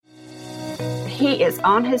he is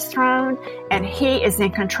on his throne and he is in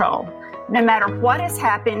control. No matter what is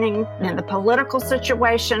happening in the political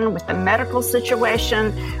situation, with the medical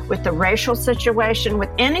situation, with the racial situation, with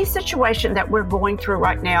any situation that we're going through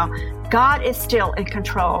right now, God is still in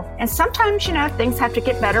control. And sometimes, things have to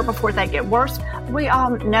get better before they get worse. We all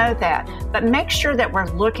know that. But make sure that we're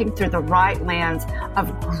looking through the right lens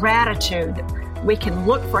of gratitude. We can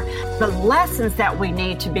look for the lessons that we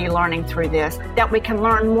need to be learning through this, that we can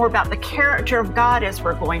learn more about the character of God as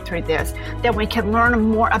we're going through this, that we can learn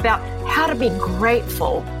more about how to be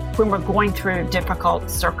grateful when we're going through difficult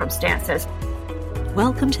circumstances.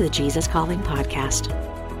 Welcome to the Jesus Calling podcast.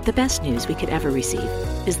 The best news we could ever receive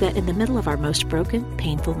is that in the middle of our most broken,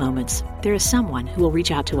 painful moments, there is someone who will reach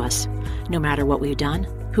out to us, no matter what we've done,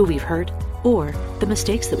 who we've hurt, or the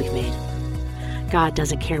mistakes that we've made. God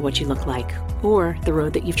doesn't care what you look like or the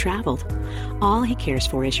road that you've traveled. All he cares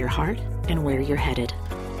for is your heart and where you're headed.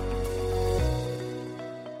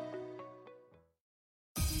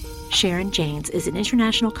 Sharon Jaynes is an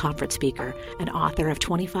international conference speaker and author of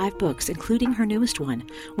 25 books, including her newest one,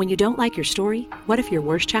 When You Don't Like Your Story, What If Your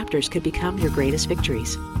Worst Chapters Could Become Your Greatest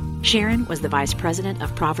Victories? Sharon was the vice president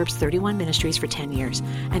of Proverbs 31 Ministries for 10 years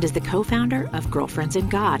and is the co-founder of Girlfriends in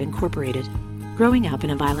God, Incorporated. Growing up in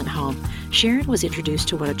a violent home, Sharon was introduced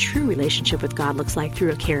to what a true relationship with God looks like through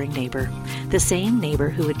a caring neighbor, the same neighbor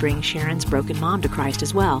who would bring Sharon's broken mom to Christ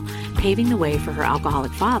as well, paving the way for her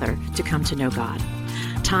alcoholic father to come to know God.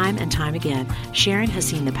 Time and time again, Sharon has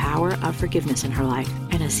seen the power of forgiveness in her life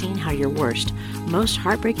and has seen how your worst, most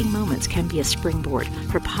heartbreaking moments can be a springboard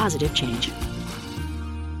for positive change.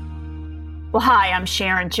 Well, hi, I'm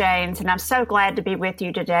Sharon Jaynes, and I'm so glad to be with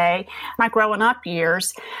you today. My growing up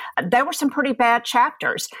years, there were some pretty bad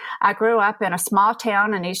chapters. I grew up in a small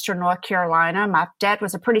town in eastern North Carolina. My dad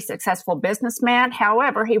was a pretty successful businessman.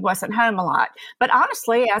 However, he wasn't home a lot. But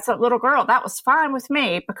honestly, as a little girl, that was fine with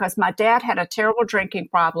me because my dad had a terrible drinking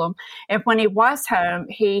problem. And when he was home,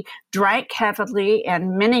 he drank heavily,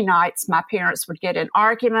 and many nights my parents would get in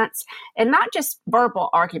arguments, and not just verbal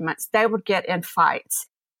arguments, they would get in fights.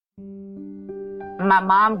 My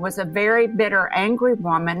mom was a very bitter, angry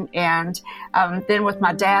woman, and then with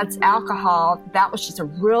my dad's alcohol, that was just a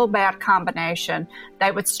real bad combination.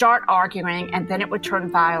 They would start arguing, and then it would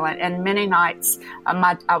turn violent, and many nights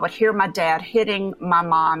I would hear my dad hitting my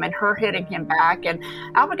mom and her hitting him back, and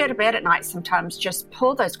I would go to bed at night sometimes, just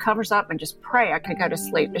pull those covers up and just pray I could go to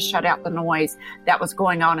sleep to shut out the noise that was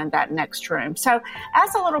going on in that next room. So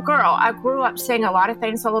as a little girl, I grew up seeing a lot of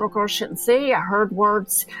things a little girl shouldn't see. I heard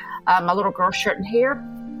words a little girl shouldn't hear.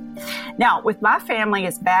 Now, with my family,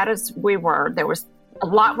 as bad as we were, there was a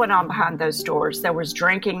lot went on behind those doors. There was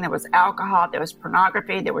drinking, there was alcohol, there was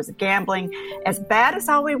pornography, there was gambling. As bad as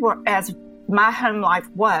as my home life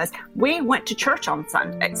was, we went to church on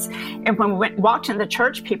Sundays. And when we walked in the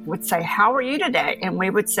church, people would say, "How are you today?" And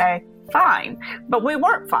we would say, "Fine," but we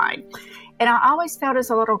weren't fine. And I always felt as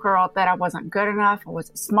a little girl that I wasn't good enough, I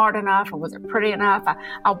wasn't smart enough, I wasn't pretty enough,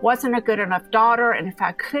 I wasn't a good enough daughter, and if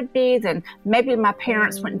I could be, then maybe my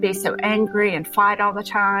parents wouldn't be so angry and fight all the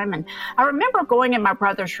time. And I remember going in my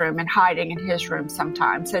brother's room and hiding in his room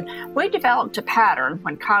sometimes, and we developed a pattern.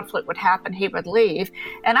 When conflict would happen, he would leave,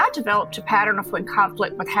 and I developed a pattern of when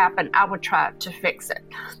conflict would happen, I would try to fix it.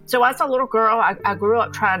 So as a little girl, I grew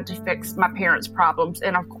up trying to fix my parents' problems,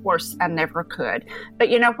 and of course, I never could. But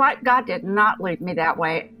you know what? God did not leave me that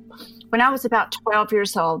way. When I was about 12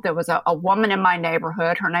 years old, there was a woman in my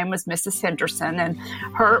neighborhood. Her name was Mrs. Henderson, and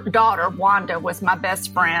her daughter, Wanda, was my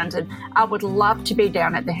best friend. And I would love to be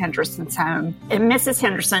down at the Hendersons' home. And Mrs.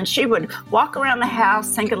 Henderson, she would walk around the house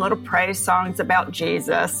singing little praise songs about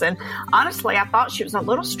Jesus. And honestly, I thought she was a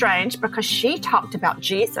little strange because she talked about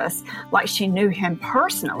Jesus like she knew him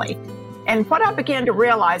personally. And what I began to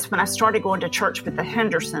realize when I started going to church with the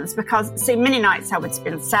Hendersons, because, see, many nights I would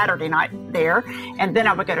spend Saturday night there, and then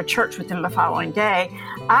I would go to church with them the following day.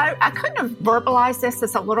 I couldn't have verbalized this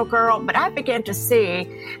as a little girl, but I began to see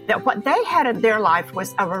that what they had in their life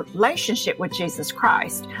was a relationship with Jesus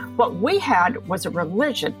Christ. What we had was a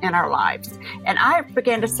religion in our lives. And I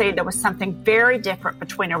began to see there was something very different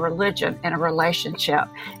between a religion and a relationship.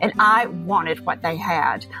 And I wanted what they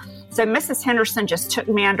had. So Mrs. Henderson just took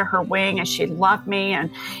me under her wing, and she loved me. And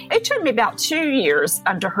it took me about 2 years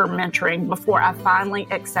under her mentoring before I finally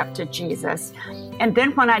accepted Jesus. And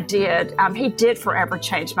then when I did, he did forever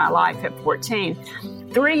change my life at 14.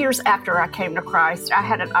 3 years after I came to Christ, I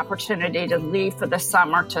had an opportunity to leave for the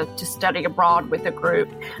summer to study abroad with a group.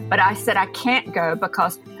 But I said, I can't go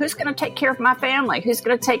because who's going to take care of my family? Who's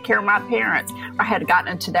going to take care of my parents? I had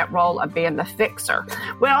gotten into that role of being the fixer.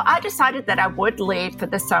 Well, I decided that I would leave for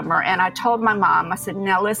the summer. And I told my mom, I said,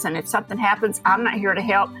 now listen, if something happens, I'm not here to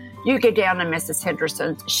help. You go down to Mrs.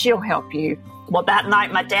 Henderson's. She'll help you. Well, that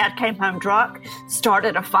night, my dad came home drunk,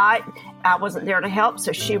 started a fight. I wasn't there to help,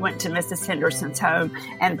 so she went to Mrs. Henderson's home.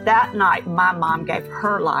 And that night, my mom gave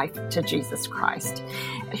her life to Jesus Christ.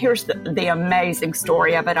 Here's the amazing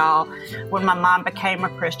story of it all. When my mom became a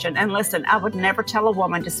Christian, and listen, I would never tell a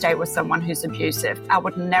woman to stay with someone who's abusive. I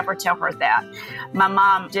would never tell her that. My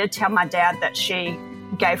mom did tell my dad that she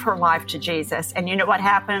gave her life to Jesus. And you know what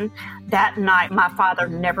happened? That night, my father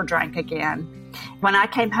never drank again. When I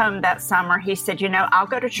came home that summer, he said, I'll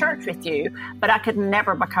go to church with you, but I could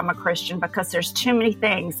never become a Christian because there's too many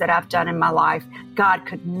things that I've done in my life. God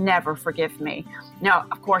could never forgive me. Now,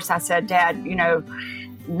 of course, I said, Dad,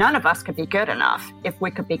 none of us could be good enough. If we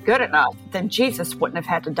could be good enough, then Jesus wouldn't have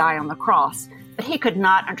had to die on the cross. But he could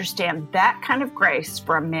not understand that kind of grace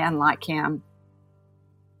for a man like him.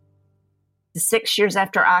 6 years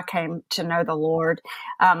after I came to know the Lord,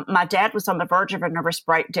 my dad was on the verge of a nervous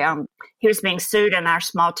breakdown. He was being sued in our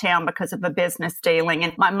small town because of a business dealing.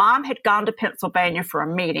 And my mom had gone to Pennsylvania for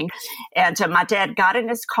a meeting. And my dad got in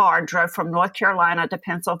his car and drove from North Carolina to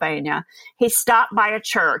Pennsylvania. He stopped by a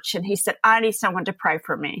church and he said, I need someone to pray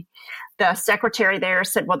for me. The secretary there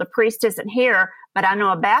said, well, the priest isn't here, but I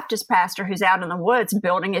know a Baptist pastor who's out in the woods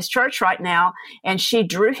building his church right now. And she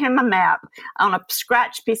drew him a map on a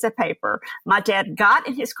scratched piece of paper. My dad got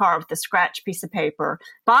in his car with the scratched piece of paper,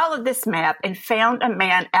 followed this map, and found a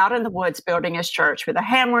man out in the woods building his church with a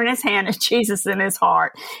hammer in his hand and Jesus in his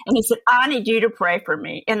heart. And he said, I need you to pray for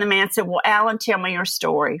me. And the man said, well, Alan, tell me your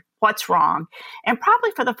story. What's wrong? And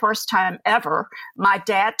probably for the first time ever, my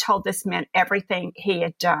dad told this man everything he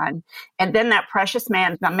had done. And then that precious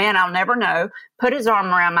man, the man I'll never know, put his arm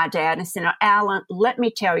around my dad and said, Alan, let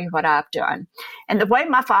me tell you what I've done. And the way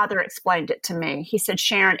my father explained it to me, he said,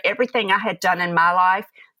 Sharon, everything I had done in my life,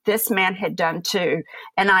 this man had done too.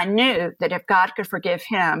 And I knew that if God could forgive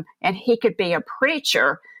him and he could be a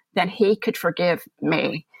preacher, then he could forgive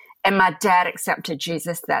me. And my dad accepted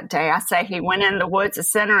Jesus that day. I say he went in the woods a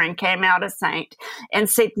sinner and came out a saint. And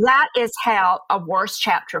see, that is how a worse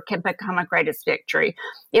chapter can become a greatest victory.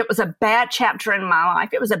 It was a bad chapter in my life.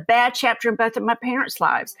 It was a bad chapter in both of my parents'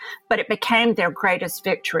 lives, but it became their greatest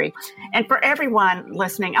victory. And for everyone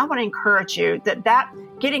listening, I want to encourage you that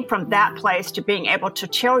getting from that place to being able to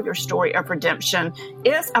tell your story of redemption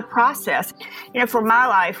is a process. For my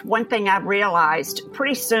life, one thing I realized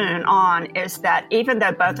pretty soon on is that even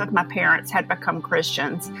though both of my parents had become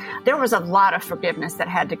Christians, there was a lot of forgiveness that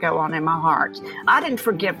had to go on in my heart. I didn't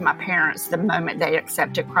forgive my parents the moment they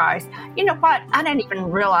accepted Christ. You know what? I didn't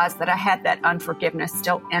even realize that I had that unforgiveness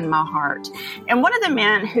still in my heart. And one of the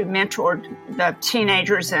men who mentored the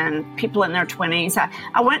teenagers and people in their 20s,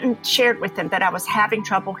 I went and shared with them that I was having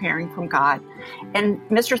trouble hearing from God. And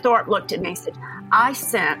Mr. Thorpe looked at me and said, I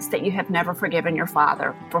sense that you have never forgiven your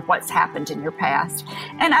father for what's happened in your past.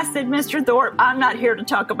 And I said, Mr. Thorpe, I'm not here to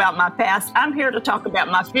talk about my past. I'm here to talk about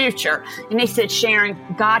my future. And he said, Sharon,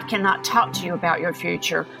 God cannot talk to you about your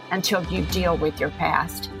future until you deal with your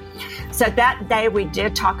past. So that day we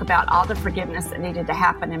did talk about all the forgiveness that needed to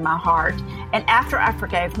happen in my heart. And after I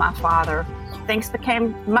forgave my father, things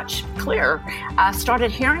became much clearer. I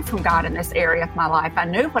started hearing from God in this area of my life. I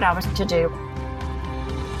knew what I was to do.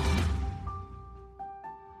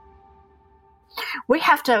 We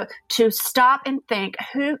have to stop and think,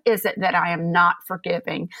 who is it that I am not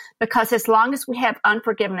forgiving? Because as long as we have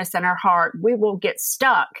unforgiveness in our heart, we will get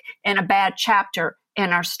stuck in a bad chapter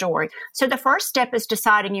in our story. So the first step is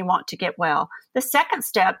deciding you want to get well. The second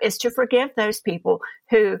step is to forgive those people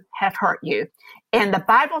who have hurt you. And the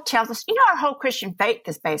Bible tells us, our whole Christian faith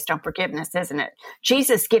is based on forgiveness, isn't it?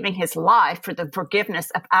 Jesus giving his life for the forgiveness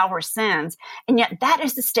of our sins. And yet that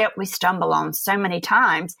is the step we stumble on so many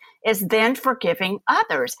times, is then forgiving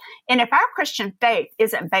others. And if our Christian faith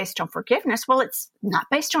isn't based on forgiveness, well, it's not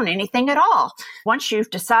based on anything at all. Once you've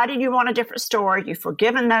decided you want a different story, you've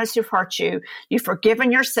forgiven those who've hurt you, you've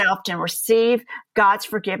forgiven yourself to receive God's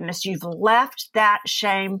forgiveness, you've left that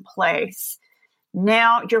shame place.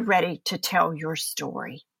 Now you're ready to tell your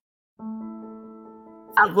story.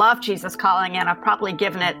 I love Jesus Calling, and I've probably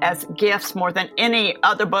given it as gifts more than any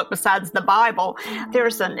other book besides the Bible.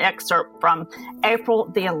 There's an excerpt from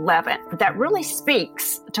April the 11th that really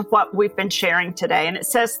speaks to what we've been sharing today. And it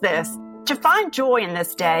says this: to find joy in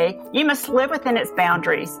this day, you must live within its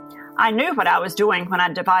boundaries. I knew what I was doing when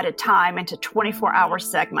I divided time into 24-hour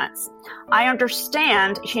segments. I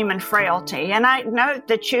understand human frailty, and I know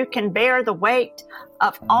that you can bear the weight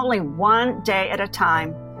of only one day at a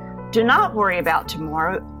time. Do not worry about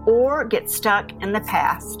tomorrow or get stuck in the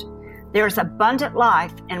past. There is abundant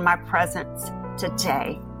life in my presence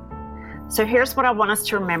today. So here's what I want us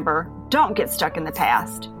to remember. Don't get stuck in the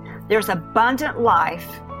past. There's abundant life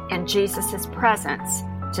in Jesus' presence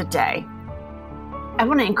today. I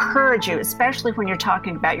want to encourage you, especially when you're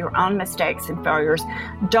talking about your own mistakes and failures,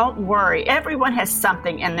 don't worry. Everyone has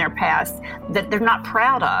something in their past that they're not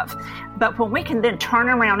proud of. But when we can then turn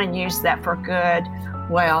around and use that for good,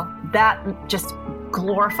 well, that just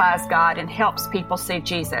glorifies God and helps people see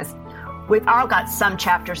Jesus. We've all got some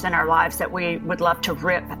chapters in our lives that we would love to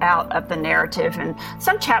rip out of the narrative, and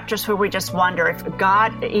some chapters where we just wonder if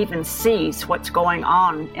God even sees what's going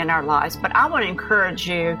on in our lives. But I want to encourage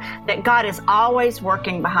you that God is always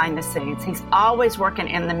working behind the scenes. He's always working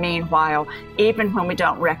in the meanwhile, even when we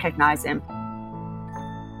don't recognize Him.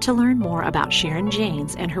 To learn more about Sharon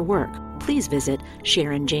Jaynes and her work, please visit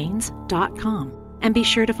SharonJaynes.com. And be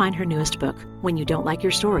sure to find her newest book, When You Don't Like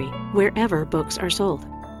Your Story, wherever books are sold.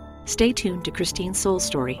 Stay tuned to Christine's Soul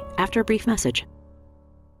Story after a brief message.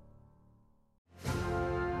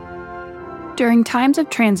 During times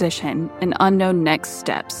of transition and unknown next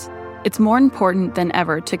steps, it's more important than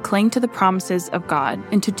ever to cling to the promises of God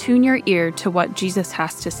and to tune your ear to what Jesus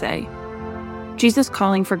has to say. Jesus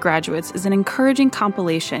Calling for Graduates is an encouraging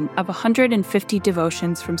compilation of 150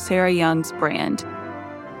 devotions from Sarah Young's brand.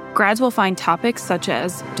 Grads will find topics such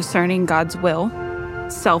as discerning God's will,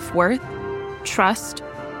 self-worth, trust,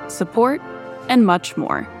 support, and much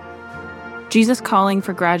more. Jesus Calling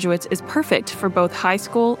for Graduates is perfect for both high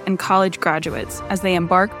school and college graduates as they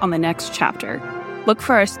embark on the next chapter. Look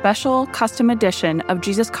for a special custom edition of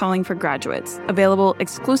Jesus Calling for Graduates, available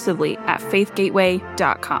exclusively at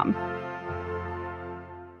faithgateway.com.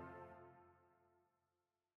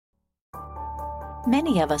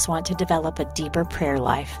 Many of us want to develop a deeper prayer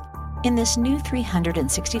life. In this new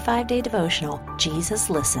 365-day devotional, Jesus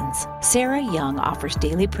Listens, Sarah Young offers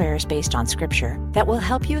daily prayers based on Scripture that will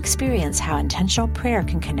help you experience how intentional prayer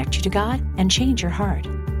can connect you to God and change your heart.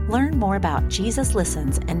 Learn more about Jesus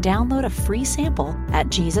Listens and download a free sample at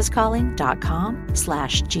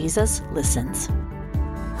jesuscalling.com/JesusListens.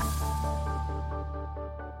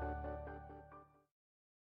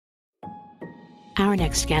 Our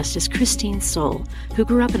next guest is Christine Soule, who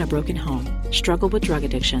grew up in a broken home, struggled with drug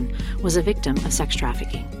addiction, was a victim of sex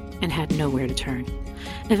trafficking, and had nowhere to turn.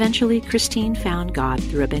 Eventually, Christine found God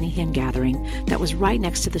through a Benny Hinn gathering that was right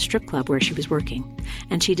next to the strip club where she was working,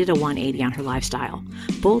 and she did a 180 on her lifestyle,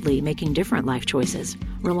 boldly making different life choices,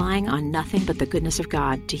 relying on nothing but the goodness of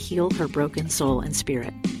God to heal her broken soul and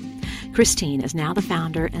spirit. Christine is now the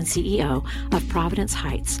founder and CEO of Providence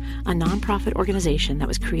Heights, a nonprofit organization that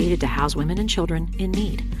was created to house women and children in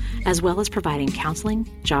need, as well as providing counseling,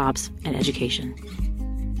 jobs, and education.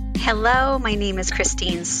 Hello, my name is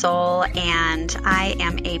Christine Soule, and I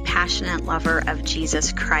am a passionate lover of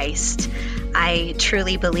Jesus Christ. I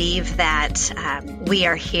truly believe that we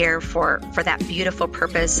are here for that beautiful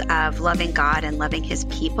purpose of loving God and loving His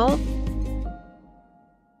people.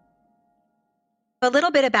 A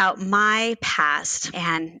little bit about my past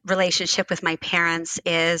and relationship with my parents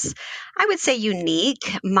is, I would say,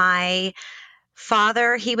 unique. My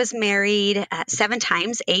father, he was married 7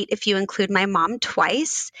 times, 8 if you include my mom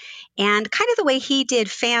twice. And kind of the way he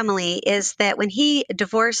did family is that when he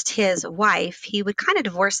divorced his wife, he would kind of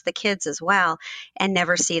divorce the kids as well and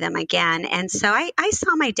never see them again. And so I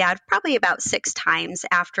saw my dad probably about 6 times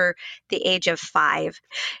after the age of 5.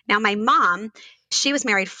 Now, my mom, she was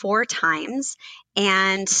married 4 times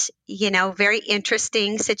and, very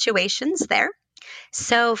interesting situations there.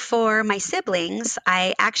 So for my siblings,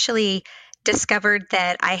 I actually discovered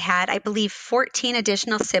that I had, I believe, 14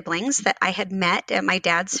 additional siblings that I had met at my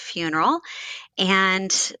dad's funeral.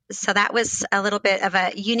 And so that was a little bit of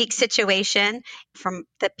a unique situation from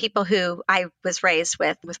the people who I was raised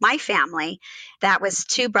with my family. That was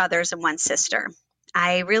 2 brothers and 1 sister.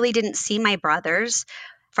 I really didn't see my brothers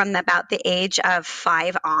from about the age of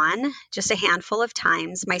 5 on, just a handful of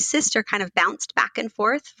times. My sister kind of bounced back and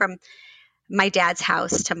forth from my dad's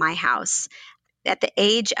house to my house. At the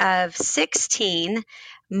age of 16,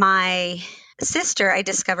 my sister, I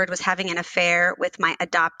discovered, was having an affair with my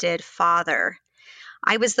adopted father.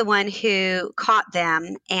 I was the one who caught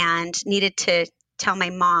them and needed to tell my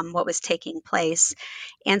mom what was taking place.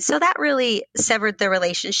 And so that really severed the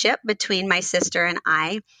relationship between my sister and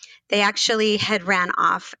I. They actually had ran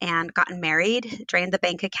off and gotten married, drained the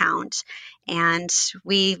bank account, and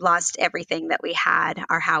we lost everything that we had,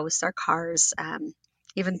 our house, our cars,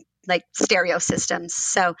 even like stereo systems.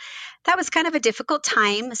 So that was kind of a difficult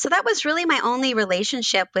time. So that was really my only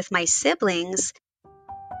relationship with my siblings.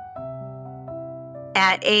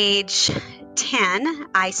 At age 10,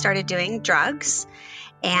 I started doing drugs.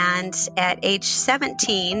 And at age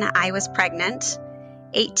 17, I was pregnant.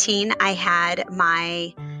 18, I had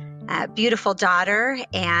my beautiful daughter.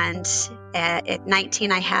 And at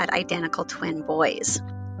 19, I had identical twin boys.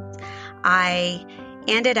 I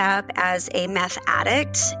ended up as a meth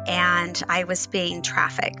addict, and I was being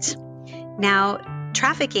trafficked. Now,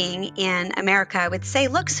 trafficking in America, I would say,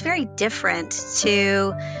 looks very different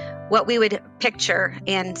to what we would picture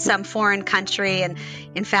in some foreign country. And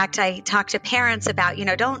in fact, I talk to parents about,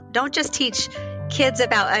 don't just teach kids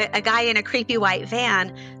about a guy in a creepy white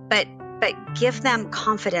van, but give them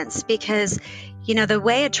confidence, because, the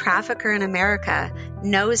way a trafficker in America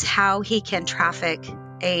knows how he can traffic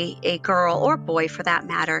a girl or boy, for that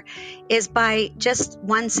matter, is by just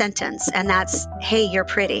one sentence, and that's, "Hey, you're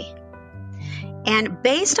pretty." And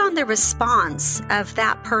based on the response of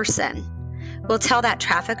that person, will tell that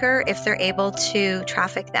trafficker if they're able to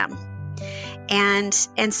traffic them. And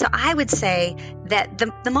so I would say that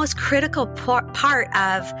the most critical part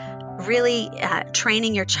of really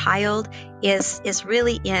training your child is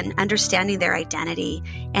really in understanding their identity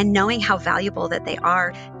and knowing how valuable that they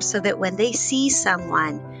are, so that when they see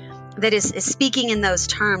someone that is speaking in those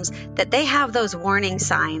terms, that they have those warning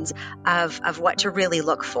signs of what to really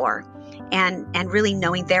look for. And really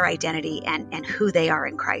knowing their identity and who they are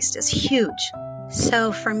in Christ is huge.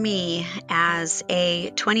 So for me, as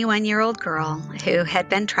a 21-year-old girl who had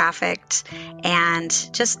been trafficked and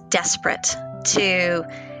just desperate to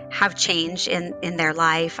have change in their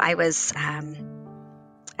life, I was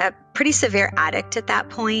a pretty severe addict at that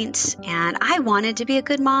point, and I wanted to be a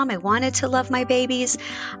good mom. I wanted to love my babies.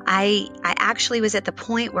 I actually was at the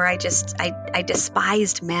point where I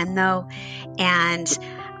despised men, though, and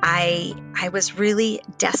I was really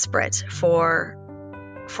desperate for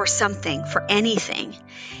something, for anything.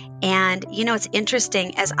 And, it's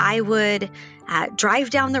interesting, as I would drive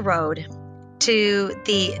down the road to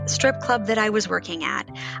the strip club that I was working at,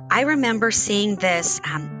 I remember seeing this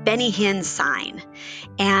Benny Hinn sign.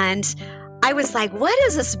 And I was like, what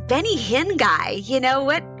is this Benny Hinn guy?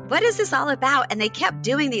 What is this all about? And they kept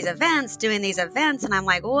doing these events. And I'm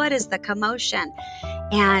like, what is the commotion?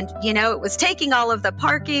 And, it was taking all of the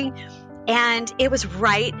parking, and it was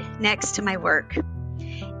right next to my work.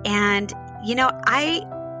 And,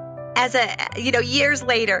 years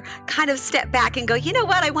later, kind of step back and go,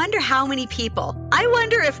 what? I wonder how many people. I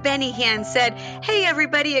wonder if Benny Hinn said, "Hey,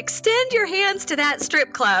 everybody, extend your hands to that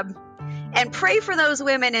strip club and pray for those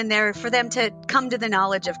women in there, for them to come to the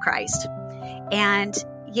knowledge of Christ." And,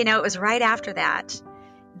 it was right after that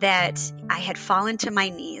I had fallen to my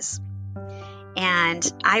knees,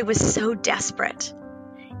 and I was so desperate.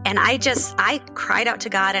 And I cried out to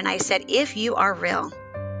God, and I said, if you are real,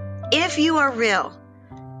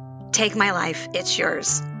 take my life. It's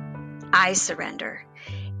yours. I surrender.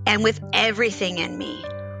 And with everything in me,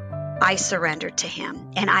 I surrendered to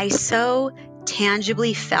Him. And I so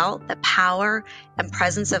tangibly felt the power and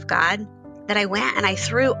presence of God that I went and I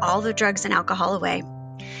threw all the drugs and alcohol away.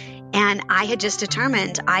 And I had just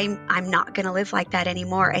determined I'm not going to live like that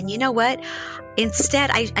anymore. And you know what?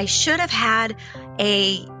 Instead, I should have had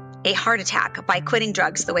a heart attack by quitting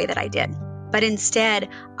drugs the way that I did. But instead,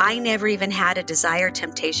 I never even had a desire,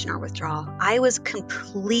 temptation, or withdrawal. I was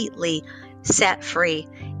completely set free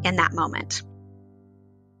in that moment.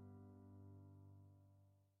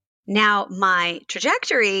 Now, my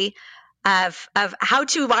trajectory of how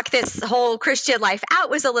to walk this whole Christian life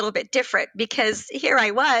out was a little bit different, because here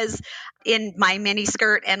I was in my mini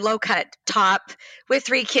skirt and low cut top with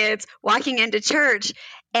 3 kids walking into church.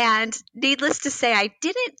 And needless to say, I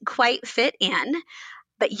didn't quite fit in.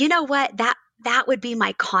 But you know what? That would be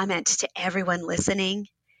my comment to everyone listening,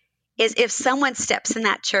 is if someone steps in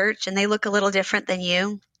that church and they look a little different than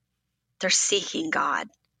you, they're seeking God.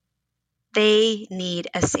 They need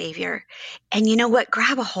a Savior. And you know what?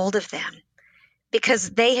 Grab a hold of them,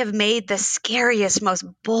 because they have made the scariest, most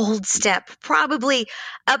bold step probably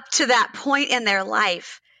up to that point in their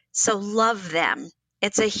life. So love them.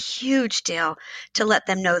 It's a huge deal to let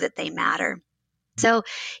them know that they matter. So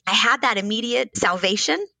I had that immediate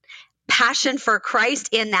salvation, passion for Christ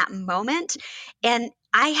in that moment. And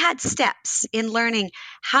I had steps in learning,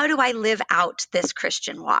 how do I live out this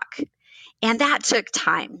Christian walk? And that took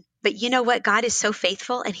time. But you know what? God is so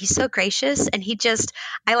faithful and he's so gracious. And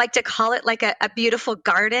I like to call it like a beautiful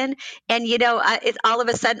garden. And, it's all of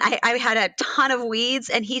a sudden I had a ton of weeds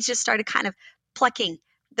and he just started kind of plucking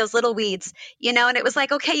those little weeds, and it was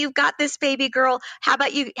like, okay, you've got this, baby girl. How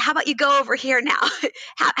about you go over here now?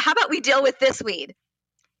 How about we deal with this weed?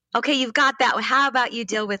 Okay, you've got that. How about you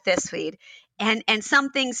deal with this weed? And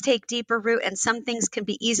some things take deeper root and some things can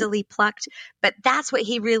be easily plucked. But that's what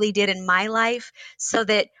he really did in my life so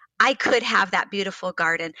that I could have that beautiful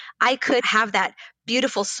garden. I could have that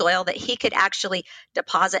beautiful soil that he could actually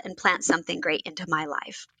deposit and plant something great into my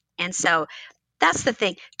life. And so that's the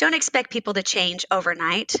thing. Don't expect people to change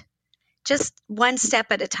overnight, just one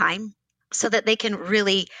step at a time so that they can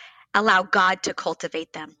really allow God to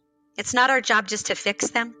cultivate them. It's not our job just to fix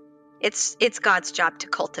them. It's God's job to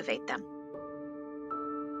cultivate them.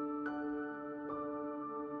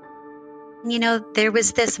 There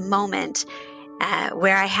was this moment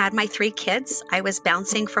where I had my 3 kids. I was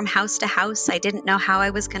bouncing from house to house. I didn't know how I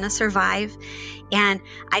was going to survive. And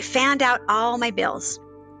I found out all my bills.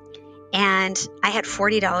 And I had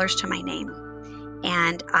 $40 to my name.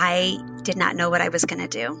 And I did not know what I was going to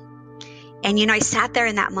do. And, I sat there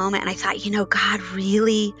in that moment and I thought, God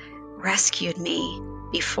really rescued me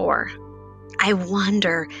before. I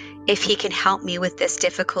wonder if he can help me with this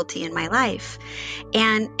difficulty in my life.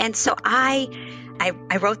 And so I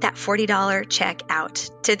wrote that $40 check out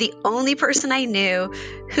to the only person I knew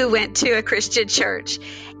who went to a Christian church.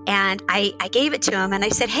 And I gave it to him and I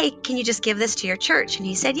said, hey, can you just give this to your church? And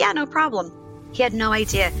he said, yeah, no problem. He had no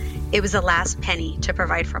idea it was the last penny to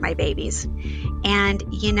provide for my babies. And,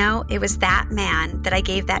 it was that man that I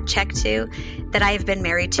gave that check to that I have been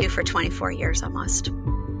married to for 24 years almost.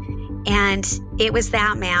 And it was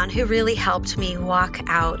that man who really helped me walk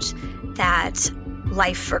out that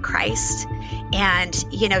life for Christ. And,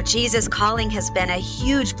 Jesus' calling has been a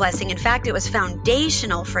huge blessing. In fact, it was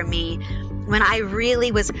foundational for me when I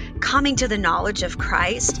really was coming to the knowledge of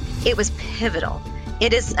Christ. It was pivotal.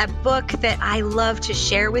 It is a book that I love to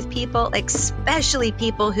share with people, especially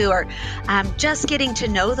people who are just getting to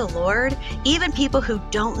know the Lord, even people who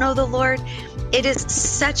don't know the Lord. It is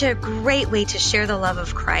such a great way to share the love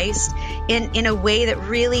of Christ in a way that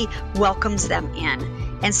really welcomes them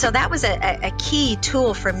in. And so that was a key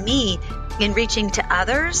tool for me in reaching to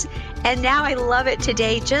others. And now I love it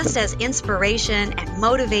today just as inspiration and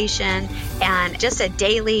motivation and just a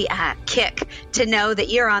daily kick to know that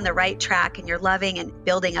you're on the right track and you're loving and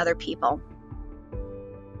building other people.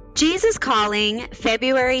 Jesus Calling,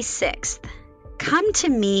 February 6th. Come to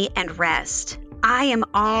me and rest. I am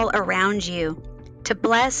all around you to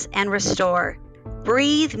bless and restore.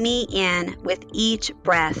 Breathe me in with each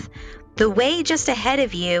breath. The way just ahead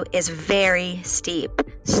of you is very steep.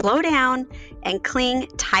 Slow down and cling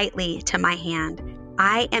tightly to my hand.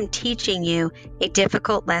 I am teaching you a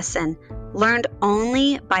difficult lesson, learned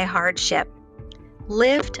only by hardship.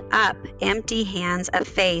 Lift up empty hands of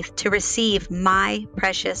faith to receive my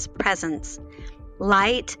precious presence.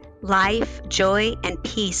 Light, life, joy, and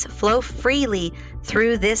peace flow freely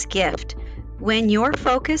through this gift. When your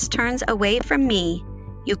focus turns away from me,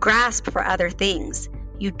 you grasp for other things.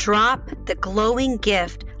 You drop the glowing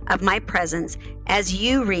gift of my presence as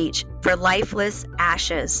you reach for lifeless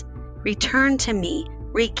ashes. Return to me,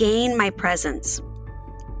 regain my presence.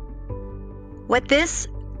 What this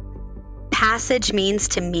passage means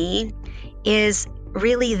to me is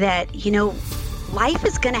really that, life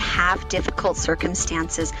is going to have difficult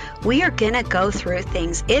circumstances. We are going to go through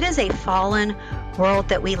things. It is a fallen world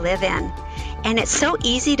that we live in. And it's so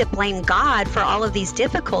easy to blame God for all of these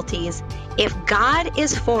difficulties. If God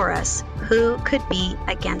is for us, who could be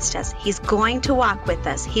against us? He's going to walk with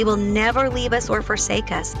us. He will never leave us or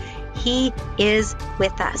forsake us. He is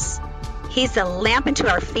with us. He's the lamp unto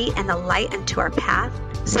our feet and the light unto our path.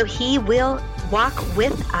 So he will walk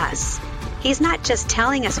with us. He's not just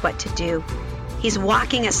telling us what to do. He's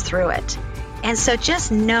walking us through it. And so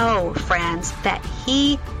just know, friends, that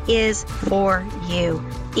he is for you.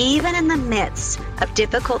 Even in the midst of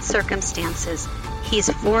difficult circumstances, he's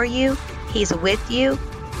for you, he's with you,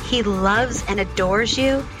 he loves and adores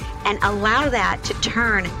you, and allow that to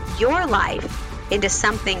turn your life into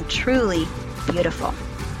something truly beautiful.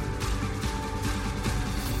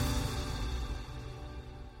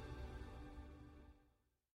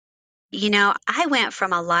 I went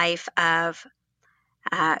from a life of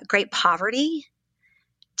great poverty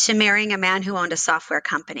to marrying a man who owned a software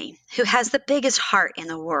company, who has the biggest heart in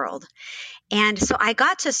the world. And so I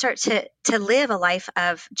got to start to live a life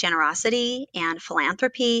of generosity and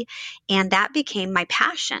philanthropy, and that became my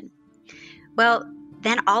passion. Well,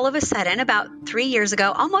 then all of a sudden, about 3 years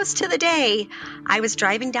ago, almost to the day, I was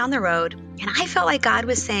driving down the road and I felt like God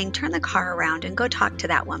was saying, turn the car around and go talk to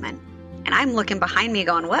that woman. And I'm looking behind me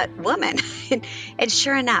going, what woman? And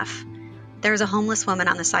sure enough, there was a homeless woman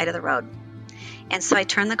on the side of the road. And so I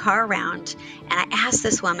turned the car around and I asked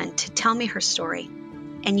this woman to tell me her story.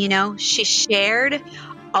 And she shared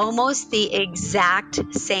almost the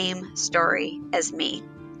exact same story as me,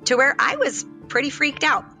 to where I was pretty freaked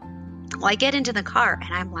out. Well, I get into the car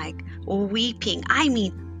and I'm like weeping. I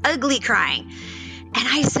mean, ugly crying. And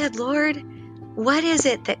I said, Lord, what is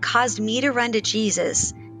it that caused me to run to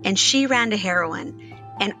Jesus and she ran to heroin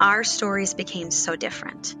and our stories became so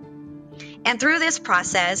different? And through this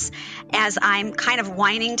process, as I'm kind of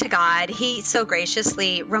whining to God, he so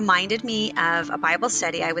graciously reminded me of a Bible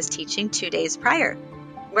study I was teaching 2 days prior,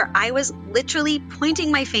 where I was literally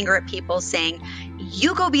pointing my finger at people saying,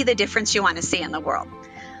 you go be the difference you want to see in the world.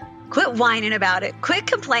 Quit whining about it. Quit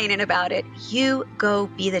complaining about it. You go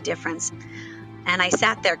be the difference. And I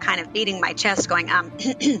sat there kind of beating my chest going,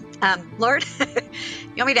 Lord, you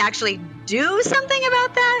want me to actually do something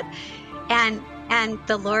about that? And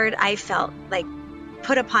the Lord, I felt like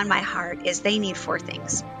put upon my heart is they need 4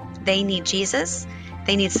 things. They need Jesus.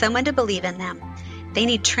 They need someone to believe in them. They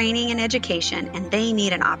need training and education, and they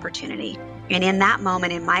need an opportunity. And in that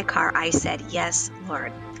moment in my car, I said, yes,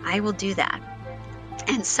 Lord, I will do that.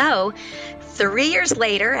 And so 3 years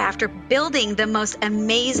later, after building the most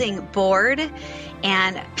amazing board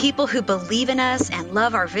and people who believe in us and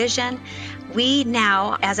love our vision, we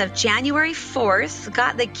now, as of January 4th,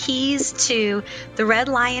 got the keys to the Red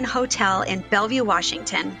Lion Hotel in Bellevue,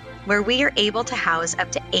 Washington, where we are able to house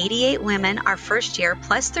up to 88 women our first year,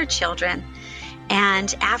 plus their children.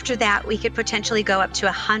 And after that, we could potentially go up to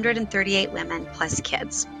 138 women plus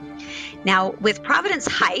kids. Now, with Providence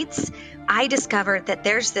Heights, I discovered that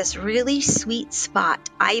there's this really sweet spot,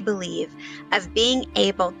 I believe, of being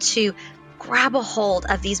able to grab a hold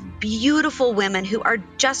of these beautiful women who are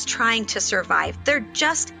just trying to survive. They're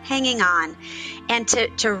just hanging on, and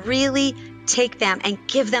to really take them and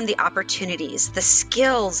give them the opportunities, the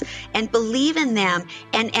skills, and believe in them,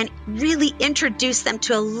 and really introduce them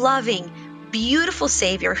to a loving, beautiful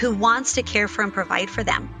Savior who wants to care for and provide for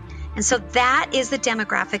them. And so that is the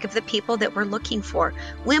demographic of the people that we're looking for,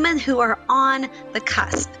 women who are on the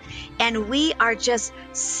cusp. And we are just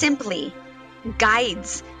simply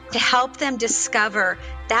guides to help them discover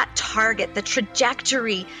that target, the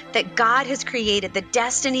trajectory that God has created, the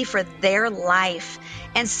destiny for their life.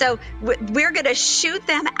 And so we're going to shoot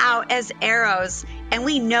them out as arrows, and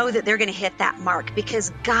we know that they're going to hit that mark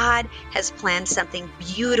because God has planned something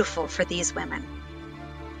beautiful for these women.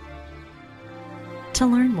 To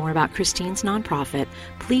learn more about Christine's nonprofit,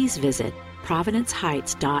 please visit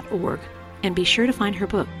providenceheights.org and be sure to find her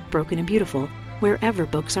book, Broken and Beautiful, wherever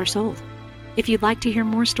books are sold. If you'd like to hear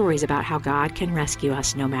more stories about how God can rescue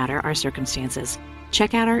us no matter our circumstances,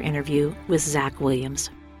 check out our interview with Zach Williams.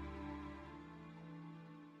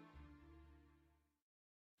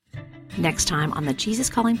 Next time on the Jesus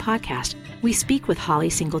Calling podcast, we speak with Holly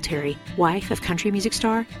Singletary, wife of country music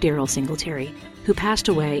star Daryl Singletary, who passed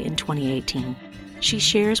away in 2018. She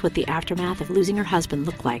shares what the aftermath of losing her husband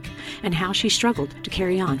looked like and how she struggled to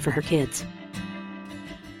carry on for her kids.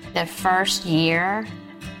 The first year,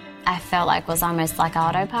 I felt like was almost like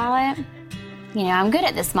autopilot. I'm good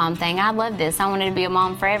at this mom thing. I love this. I wanted to be a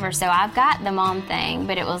mom forever, so I've got the mom thing,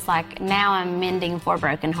 but it was like now I'm mending 4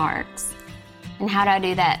 broken hearts. And how do I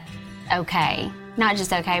do that okay? Not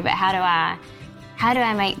just okay, but how do I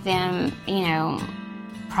make them,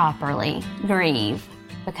 properly grieve?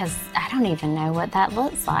 Because I don't even know what that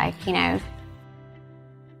looks like,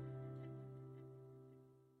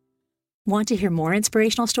 Want to hear more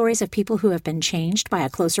inspirational stories of people who have been changed by a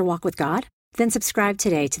closer walk with God? Then subscribe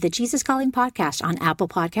today to the Jesus Calling podcast on Apple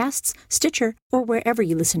Podcasts, Stitcher, or wherever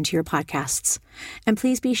you listen to your podcasts. And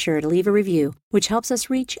please be sure to leave a review, which helps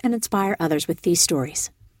us reach and inspire others with these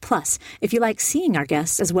stories. Plus, if you like seeing our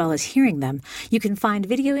guests as well as hearing them, you can find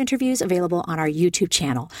video interviews available on our YouTube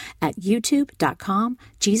channel at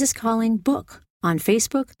youtube.com/JesusCallingBook, on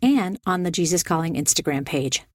Facebook, and on the Jesus Calling Instagram page.